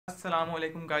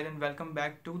अस्सलामुअलैकुम guys and welcome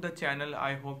back to the channel.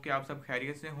 I hope कि आप सब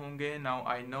खैरियत से होंगे। नाउ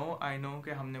आई नो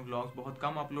कि हमने व्लॉग्स बहुत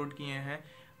कम अपलोड किए हैं,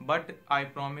 बट आई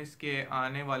प्रॉमिस के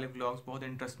आने वाले व्लॉग्स बहुत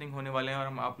इंटरेस्टिंग होने वाले हैं और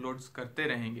हम अपलोड्स करते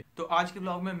रहेंगे। तो आज के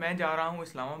व्लॉग में मैं जा रहा हूँ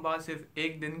इस्लामाबाद सिर्फ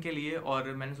एक दिन के लिए और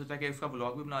मैंने सोचा कि उसका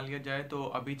व्लॉग भी बना लिया जाए। तो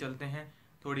अभी चलते हैं,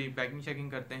 थोड़ी पैकिंग शैकिंग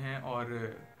करते हैं और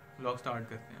व्लॉग स्टार्ट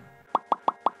करते हैं।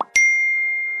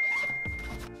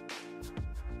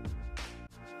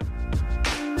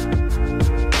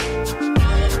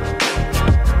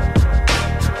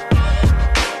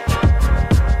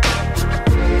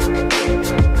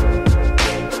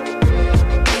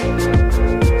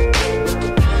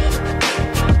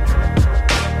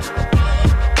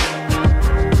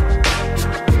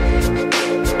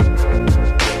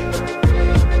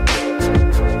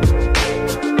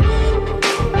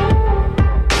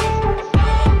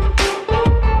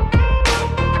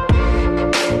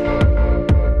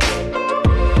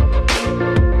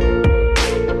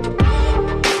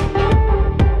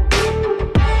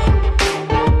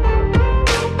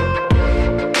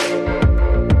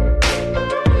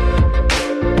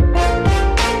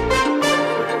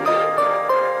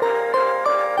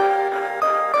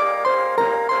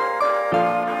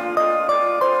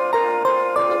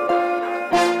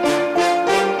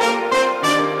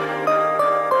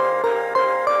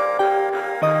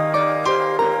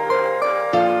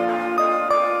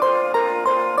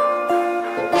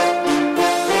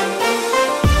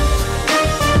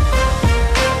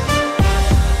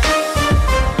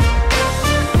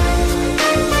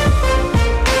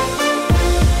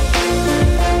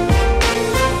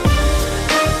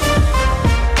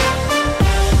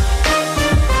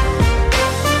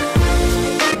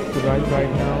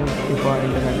 राइट नाउ शिफा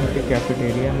इंटरनेशनल के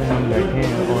कैफेटेरिया में हम बैठे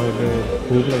हैं और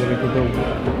भूख लग रही थी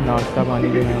तो नाश्ता पानी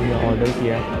जो है हमने ऑर्डर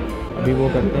किया है। अभी वो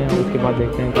करते हैं, उसके बाद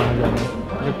देखते हैं कहाँ जाना है।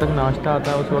 जब तक नाश्ता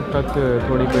आता है उस वक्त तक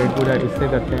थोड़ी पेट पूजा इससे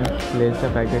करते हैं, लेस का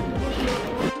पैकेट।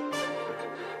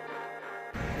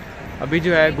 अभी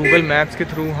जो है गूगल मैप्स के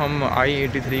थ्रू हम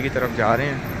I-83 की तरफ जा रहे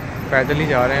हैं, पैदल ही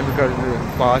जा रहे हैं बिकॉज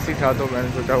पास ही था। तो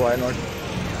मैंने सोचा वाई नॉट,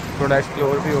 थोड़ा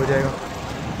एक्सप्लोर भी हो जाएगा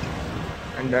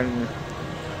एंड देन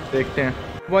देखते हैं।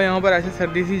 वो यहाँ पर ऐसे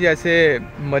सर्दी सी जैसे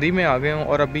मरी में आ गए हूँ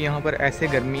और अभी यहाँ पर ऐसे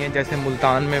गर्मी है जैसे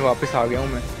मुल्तान में वापस आ गया हूँ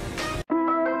मैं।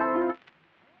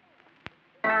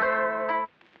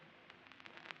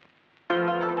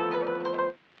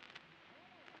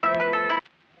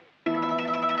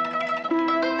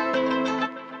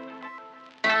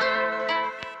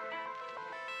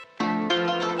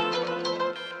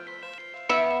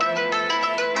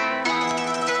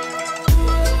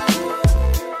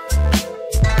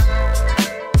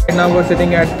 Now we're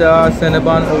sitting at the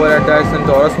Cinnabon over at the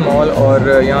Centaurus Mall और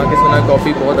यहाँ की सुना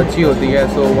कॉफ़ी बहुत अच्छी होती है,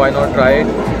 so why not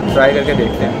ट्राई करके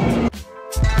देखते हैं।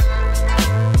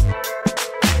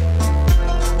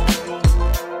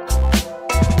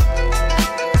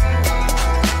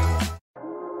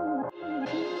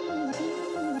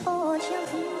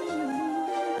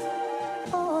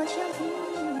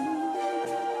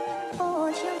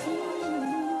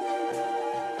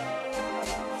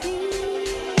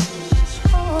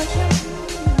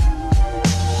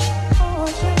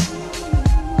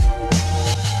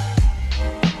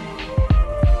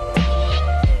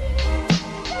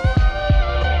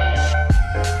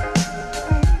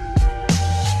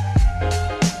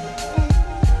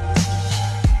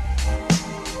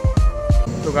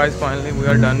 तो guys finally we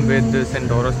are done with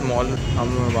Centaurus mall. हम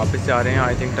वापस जा रहे हैं,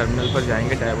 आई थिंक टर्मिनल पर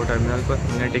जाएंगे, डाइवो टर्मिनल पर।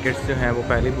 हमने टिकट्स जो हैं वो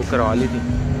पहले ही बुक करवा ली थी,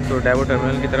 तो डाइवो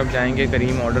टर्मिनल की तरफ जाएंगे।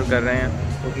 करीम ऑर्डर कर रहे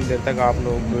हैं, तो कुछ देर तक आप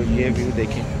लोग ये व्यू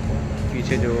देखें।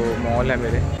 पीछे जो मॉल है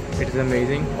मेरे, इट इज़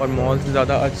अमेजिंग। और मॉल से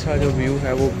ज़्यादा अच्छा जो व्यू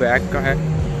है वो बैक का है,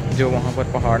 जो वहाँ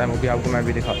पर पहाड़ है, वो भी आपको मैं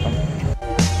भी दिखाता हूँ।